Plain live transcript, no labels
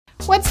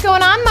What's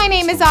going on? My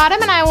name is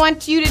Autumn and I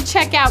want you to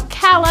check out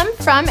Callum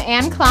from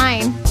Anne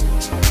Klein.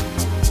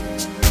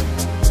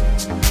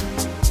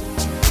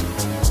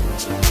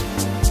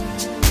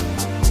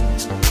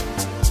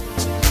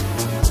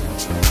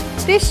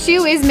 This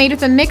shoe is made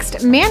with a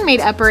mixed man-made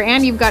upper,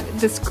 and you've got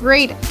this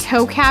great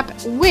toe cap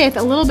with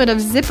a little bit of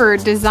zipper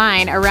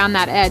design around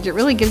that edge. It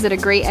really gives it a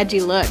great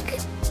edgy look.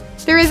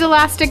 There is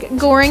elastic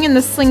goring in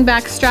the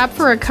slingback strap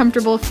for a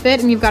comfortable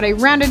fit, and you've got a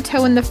rounded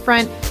toe in the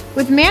front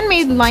with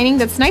man-made lining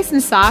that's nice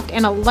and soft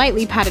and a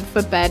lightly padded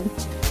footbed.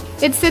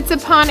 It sits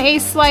upon a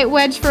slight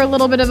wedge for a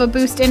little bit of a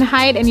boost in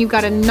height, and you've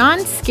got a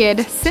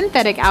Nonskid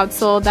synthetic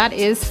outsole that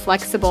is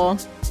flexible.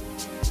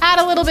 Add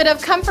a little bit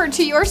of comfort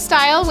to your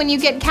style when you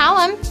get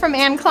Callum from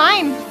Anne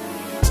Klein.